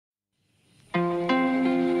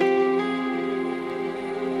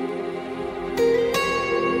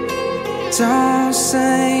Don't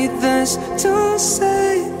say this, don't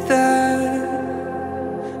say that.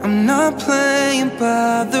 I'm not playing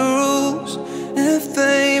by the rules. If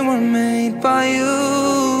they were made by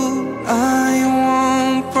you, I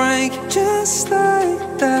won't break just like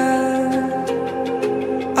that.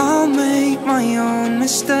 I'll make my own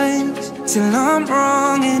mistakes till I'm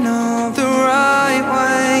wrong in all the right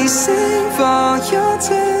ways. Save all your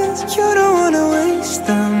tears, you don't wanna waste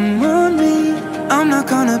them on me. I'm not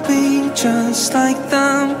gonna be just like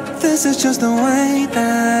them. This is just the way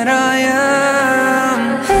that I am.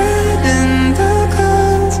 Head in the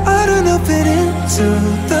clouds, I don't know, fit into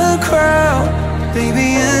the crowd. Baby,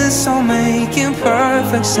 it's all making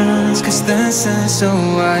perfect sense, 'cause this is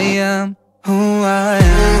who I am, who I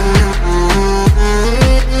am.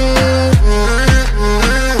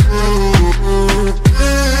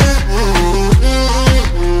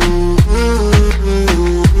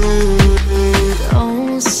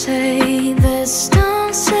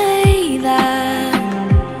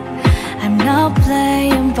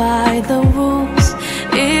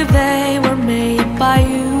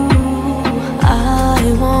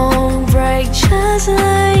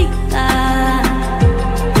 Like that,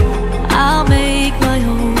 I'll make my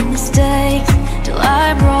own mistakes till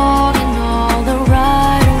I'm wrong in all the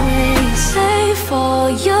right ways. Save all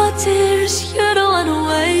your tears, you don't wanna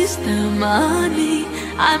waste them on me.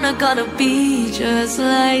 I'm not gonna be just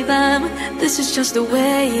like them. This is just the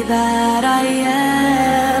way that I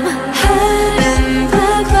am. Head in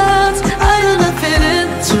the clouds, I don't know, fit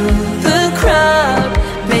into the crowd.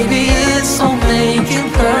 Maybe it's all making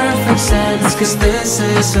perfect sense, 'cause this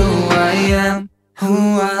is who I am, who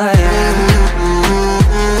I am.